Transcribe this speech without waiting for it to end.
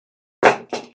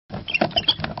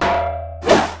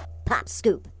Pop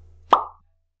Scoop. Pop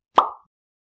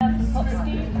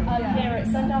Scoop. I'm here at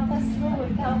Sundown Festival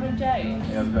with Kelvin Jones.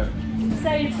 Yeah, good.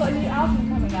 So you've got a new album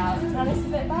coming out. Tell us a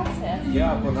bit about it.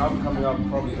 Yeah, I've got an album coming out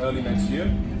probably early next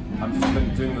year. I've just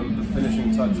been doing the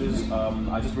finishing touches.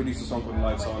 I just released a song called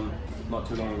Lights On not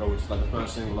too long ago, which is like the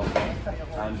first single off it.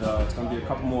 And it's going to be a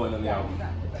couple more in the album.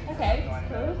 Okay,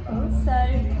 cool. So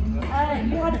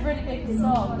you had a really big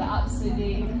song that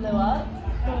absolutely blew up,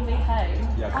 Call Me Home.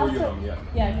 Yeah, Call You Home, yeah.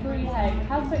 Yeah, Call You Home.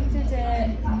 How quick did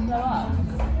it blow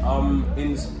up?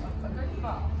 In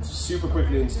super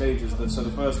quickly in stages. So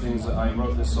the first thing is that I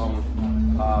wrote this song.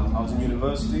 I was in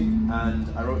university and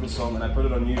I wrote this song and I put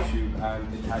it on YouTube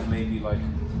and it had maybe like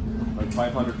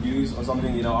 500 views or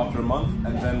something, you know, after a month.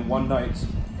 And then one night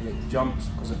it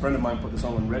jumped because a friend of mine put the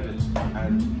song on Reddit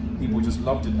and people just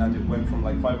loved it, and it went from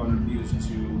like 500 views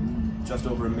to just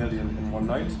over 1 million in one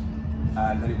night.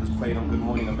 And then it was played on Good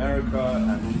Morning America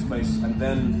and all these places. And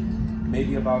then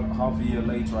maybe about half a year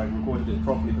later, I recorded it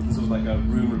properly, because this was like a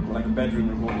bedroom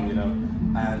recording, you know.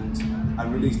 And I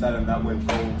released that, and that went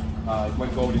gold.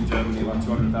 Went gold in Germany, like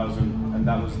 200,000, and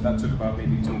that took about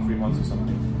maybe 2 or 3 months or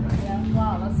something. Yeah,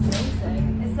 wow, that's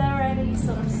amazing. Is there any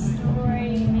sort of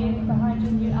story, meaning behind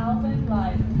your new album?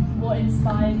 Like, what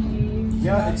inspired you?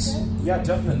 Yeah,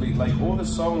 definitely. Like all the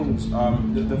songs,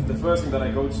 the first thing that I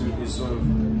go to is sort of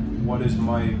what is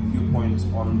my viewpoint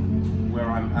on where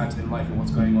I'm at in life and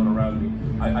what's going on around me.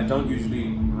 I don't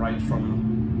usually write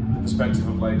from the perspective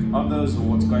of like others or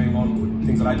what's going on with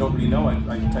things that I don't really know.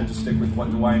 I tend to stick with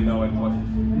what do I know and what,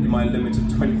 in my limited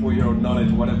 24-year-old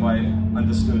knowledge, what have I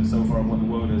understood so far of what the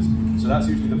world is. So that's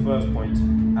usually the first point,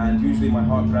 and usually my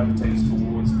heart gravitates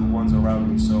towards the ones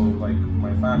around me. So like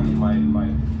my family,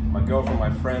 my girlfriend, my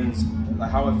friends, like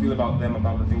how I feel about them,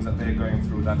 about the things that they're going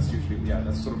through. That's usually,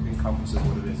 that sort of encompasses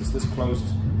what it is. It's this closed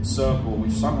circle,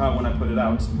 which somehow when I put it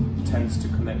out, tends to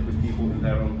connect with people in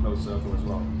their own close circle as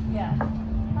well. Yeah.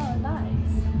 Oh, nice.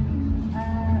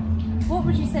 What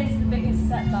would you say is the biggest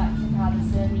setback you've had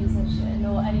as a musician,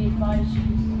 or any advice you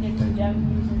could give to young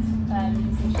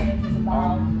musicians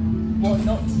about what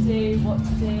not to do, what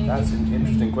to do? That's an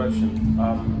interesting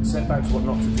question. Setbacks, what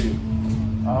not to do.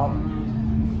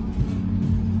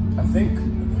 I think,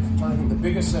 I'm trying to think, the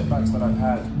biggest setbacks that I've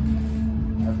had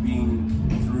have been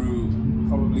through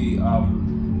probably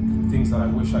things that I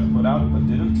wish I'd put out but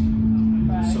didn't.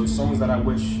 Right. So songs that I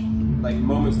wish, like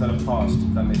moments that have passed,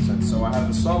 if that makes sense. So I have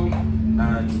a song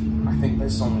and I think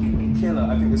this song is killer.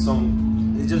 I think this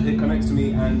song, it connects to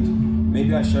me, and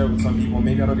maybe I share it with some people,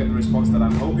 maybe I don't get the response that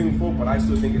I'm hoping for, but I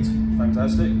still think it's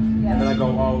fantastic. Yeah. And then I go,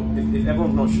 oh, if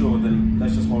everyone's not sure, then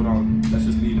let's just hold on, let's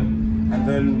just leave it. And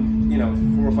then, you know,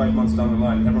 4 or 5 months down the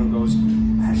line, everyone goes,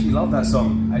 I actually love that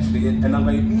song, actually. And I'm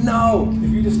like, no, if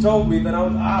you just told me, then I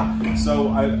would,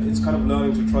 So it's kind of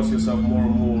learning to trust yourself more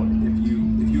and more.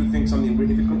 If you think something,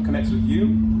 if it connects with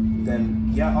you,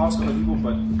 then yeah, ask other people,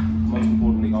 but most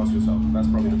importantly, ask yourself. That's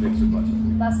probably the biggest advice.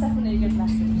 That's definitely a good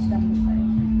message, definitely.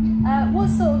 What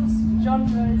sort of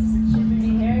genres should we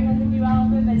be hearing on the new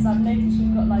album? I've noticed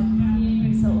you've got like a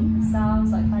few sort of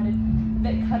sounds, like kind of a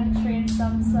bit country in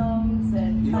some songs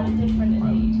and kind of different in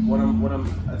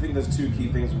each. I think there's 2 key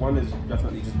things. One is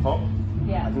definitely just pop.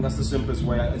 Yeah. I think that's the simplest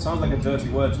way. It sounds like a dirty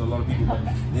word to a lot of people, but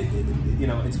you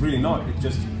know, it's really not.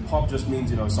 Pop just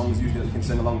means, you know, songs usually that you can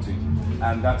sing along to,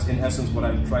 and that's in essence what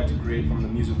I tried to create from the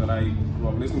music that I grew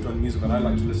up listening to. And the music that I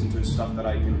like to listen to is stuff that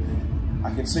I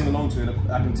can sing along to,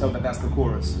 and I can tell that that's the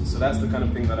chorus. So that's the kind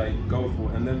of thing that I go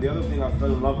for. And then the other thing I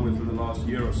fell in love with in the last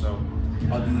year or so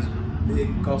are these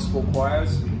big gospel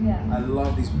choirs. Yeah. I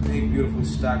love these big, beautiful,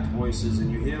 stacked voices,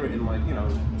 and you hear it in like, you know,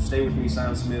 Stay With Me,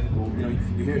 Sam Smith, or you know,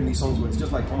 you hear it in these songs where it's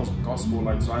just like almost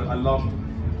gospel-like. So I loved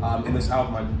in this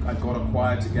album, I got a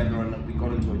choir together, and we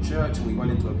got into a church, and we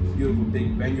went into a beautiful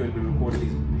big venue, and we recorded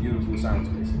these beautiful sounds,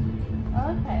 basically.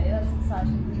 Okay, that's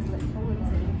exciting to look forward to.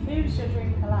 Who's your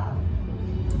dream collab?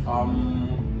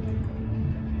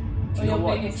 Do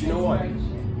you know what?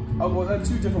 Oh, well, there are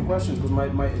 2 different questions, because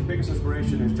my biggest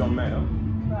inspiration is John Mayer.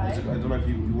 Right. I don't know if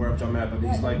you're aware of John Mayer, but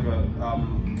he's like a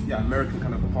American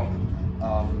kind of pop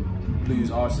blues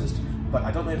artist. But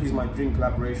I don't know if he's my dream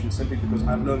collaboration, simply because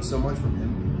I've learned so much from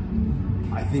him.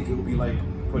 I think it would be like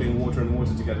putting water and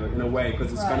water together in a way,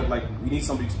 because it's kind of like we need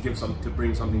somebody to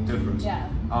bring something different. Yeah.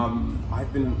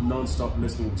 I've been non-stop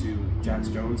listening to Jax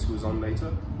Jones, who's on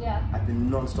later. Yeah. I've been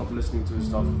non-stop listening to his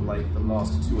stuff for like the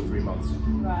last 2 or 3 months.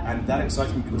 Right. And that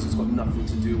excites me because it's got nothing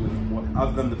to do with what,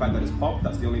 other than the fact that it's pop.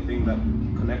 That's the only thing that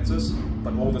connects us.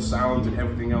 But all the sounds and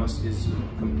everything else is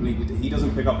completely. He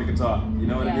doesn't pick up a guitar. You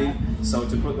know what I mean? So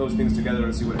to put those things together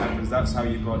and see what happens, that's how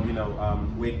you got, you know,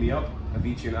 Wake Me Up.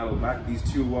 Avicii and Aloe Black. These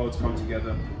two worlds come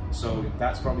together, so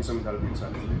that's probably something that I'd be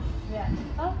excited to do. Yeah.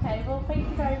 Okay. Well, thank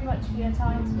you very much for your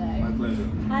time today. My pleasure.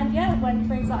 And yeah, when he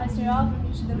brings out his new album,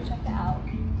 you should go check it out.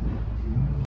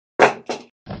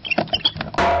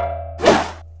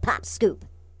 Pop scoop.